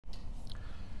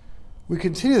We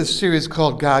continue this series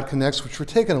called God Connects, which we're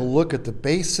taking a look at the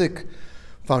basic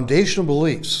foundational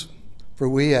beliefs for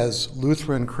we as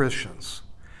Lutheran Christians.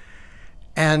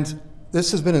 And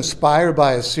this has been inspired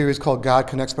by a series called God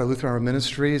Connects by Lutheran Hour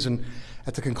Ministries. And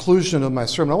at the conclusion of my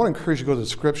sermon, I want to encourage you to go to the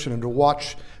description and to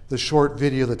watch the short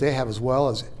video that they have, as well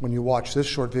as when you watch this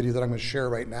short video that I'm going to share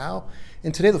right now.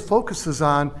 And today the focus is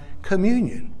on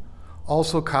communion,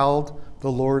 also called the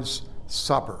Lord's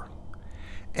Supper.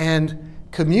 And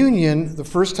communion, the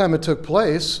first time it took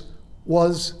place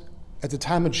was at the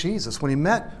time of Jesus, when he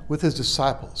met with his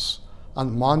disciples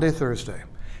on Maundy, Thursday.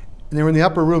 And they were in the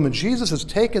upper room, and Jesus has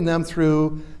taken them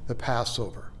through the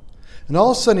Passover. And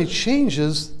all of a sudden, he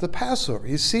changes the Passover.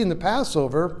 You see, in the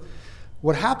Passover,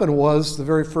 what happened was, the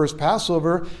very first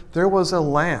Passover, there was a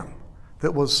lamb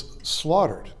that was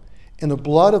slaughtered, and the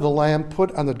blood of the lamb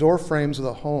put on the door frames of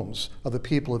the homes of the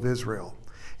people of Israel.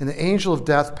 And the angel of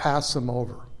death passed them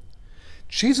over.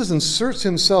 Jesus inserts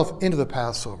himself into the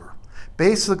Passover,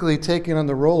 basically taking on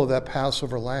the role of that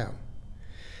Passover lamb.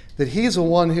 That he's the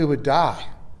one who would die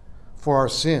for our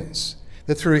sins.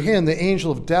 That through him, the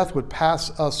angel of death would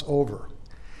pass us over.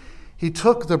 He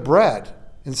took the bread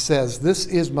and says, "This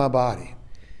is my body."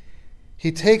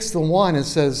 He takes the wine and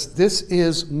says, "This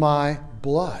is my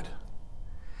blood."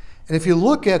 And if you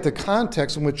look at the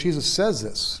context in which Jesus says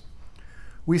this,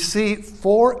 we see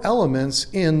four elements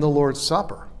in the Lord's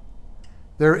Supper.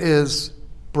 There is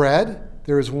bread,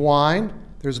 there is wine,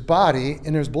 there's body,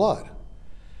 and there's blood.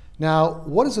 Now,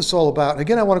 what is this all about? And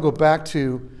again, I want to go back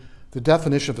to the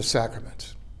definition of a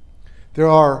sacrament. There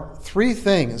are three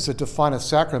things that define a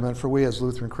sacrament for we as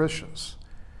Lutheran Christians.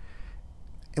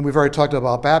 And we've already talked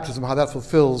about baptism, how that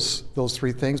fulfills those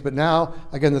three things. But now,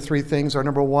 again, the three things are,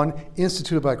 number one,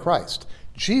 instituted by Christ.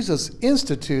 Jesus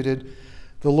instituted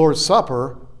the Lord's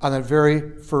Supper on that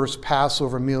very first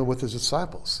Passover meal with his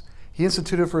disciples. He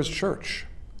instituted it for his church.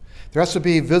 There has to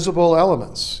be visible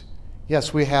elements.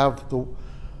 Yes, we have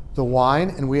the wine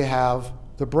and we have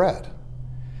the bread.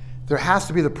 There has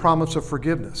to be the promise of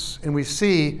forgiveness. And we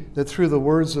see that through the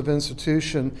words of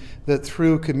institution, that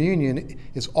through communion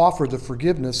is offered the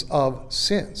forgiveness of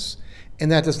sins.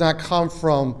 And that does not come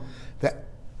from the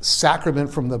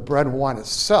sacrament from the bread and wine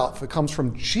itself. It comes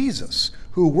from Jesus,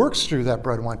 who works through that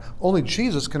bread and wine. Only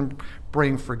Jesus can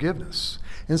bring forgiveness.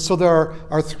 And so there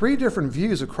are three different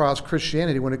views across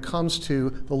Christianity when it comes to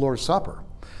the Lord's Supper.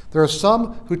 There are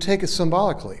some who take it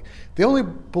symbolically. They only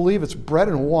believe it's bread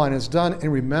and wine is done in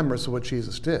remembrance of what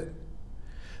Jesus did.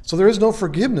 So there is no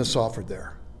forgiveness offered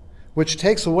there, which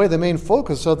takes away the main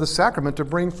focus of the sacrament to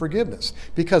bring forgiveness,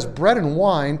 because bread and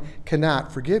wine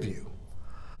cannot forgive you.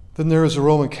 Then there is a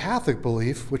Roman Catholic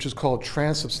belief, which is called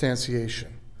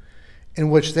transubstantiation, in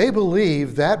which they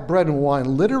believe that bread and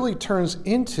wine literally turns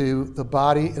into the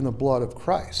body and the blood of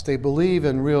Christ. They believe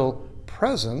in real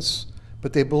presence,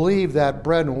 but they believe that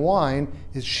bread and wine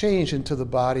is changed into the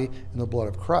body and the blood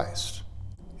of Christ.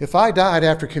 If I died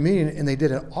after communion and they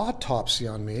did an autopsy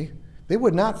on me, they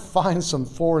would not find some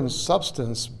foreign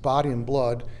substance, body and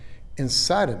blood,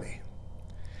 inside of me.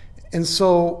 And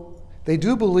so they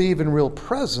do believe in real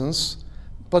presence,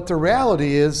 but the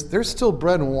reality is there's still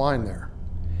bread and wine there.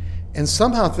 And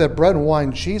somehow through that bread and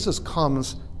wine, Jesus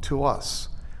comes to us.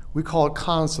 We call it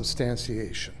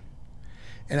consubstantiation.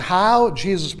 And how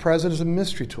Jesus is present is a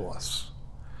mystery to us.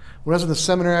 When I was in the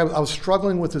seminary, I was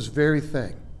struggling with this very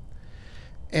thing.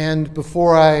 And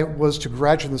before I was to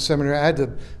graduate in the seminary, I had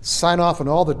to sign off on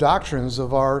all the doctrines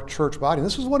of our church body. And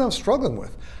this is what I was struggling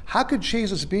with. How could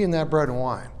Jesus be in that bread and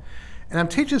wine? And I'm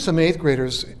teaching some 8th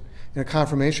graders in a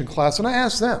confirmation class, and I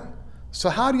asked them, so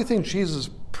how do you think Jesus is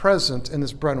present in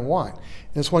this bread and wine?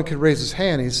 And this one kid raised his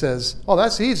hand, and he says, oh,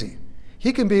 that's easy.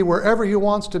 He can be wherever he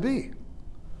wants to be.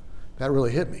 That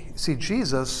really hit me. See,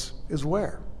 Jesus is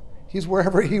where? He's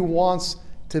wherever he wants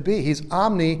to be. He's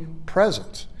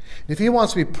omnipresent. And if he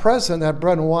wants to be present in that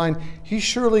bread and wine, he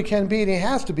surely can be, and he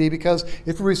has to be, because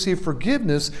if we receive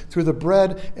forgiveness through the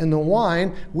bread and the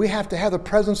wine, we have to have the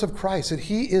presence of Christ, that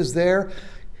he is there.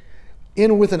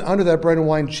 In, with, and under that bread and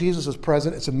wine, Jesus is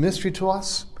present. It's a mystery to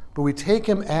us, but we take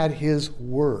him at his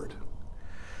word.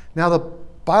 Now, the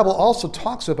Bible also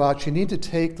talks about you need to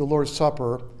take the Lord's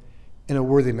Supper in a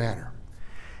worthy manner.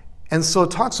 And so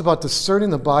it talks about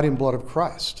discerning the body and blood of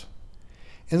Christ.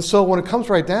 And so when it comes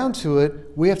right down to it,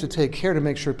 we have to take care to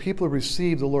make sure people who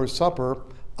receive the Lord's Supper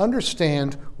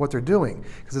understand what they're doing.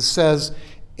 Because it says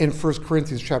in 1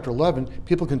 Corinthians chapter 11,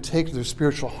 people can take their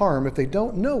spiritual harm if they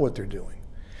don't know what they're doing.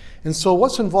 And so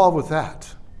what's involved with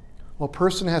that? Well, a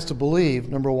person has to believe,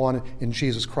 number one, in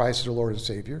Jesus Christ as their Lord and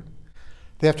Savior.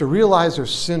 They have to realize they're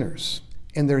sinners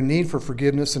and their need for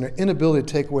forgiveness and their inability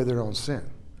to take away their own sin.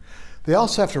 They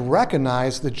also have to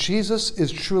recognize that Jesus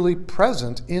is truly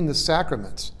present in the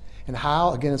sacraments, and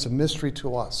how, again, it's a mystery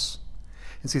to us.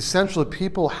 It's essential that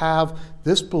people have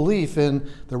this belief in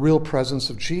the real presence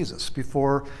of Jesus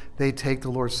before they take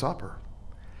the Lord's Supper.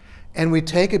 And we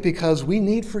take it because we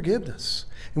need forgiveness.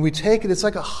 And we take it, it's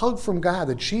like a hug from God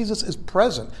that Jesus is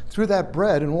present through that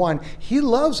bread and wine. He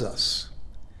loves us.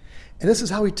 And this is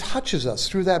how he touches us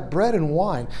through that bread and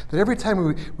wine, that every time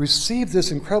we receive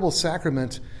this incredible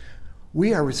sacrament,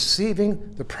 we are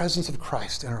receiving the presence of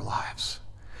Christ in our lives.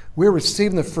 We're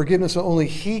receiving the forgiveness that only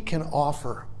he can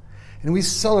offer. And we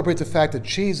celebrate the fact that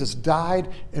Jesus died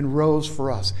and rose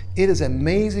for us. It is an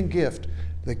amazing gift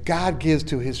that God gives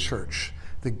to his church,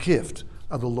 the gift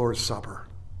of the Lord's Supper.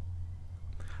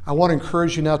 I want to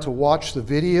encourage you now to watch the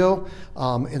video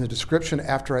in the description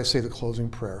after I say the closing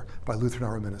prayer by Lutheran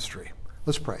Hour Ministry.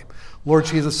 Let's pray. Lord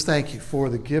Jesus, thank you for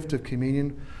the gift of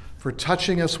communion, for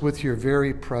touching us with your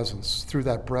very presence through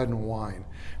that bread and wine,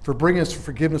 for bringing us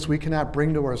forgiveness we cannot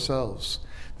bring to ourselves.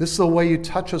 This is the way you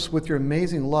touch us with your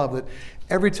amazing love, that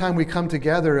every time we come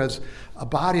together as a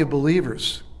body of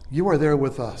believers, you are there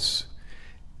with us.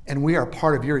 And we are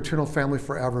part of your eternal family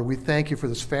forever. We thank you for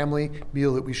this family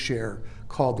meal that we share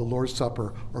called the Lord's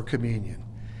Supper or communion.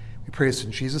 We pray this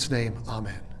in Jesus' name.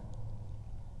 Amen.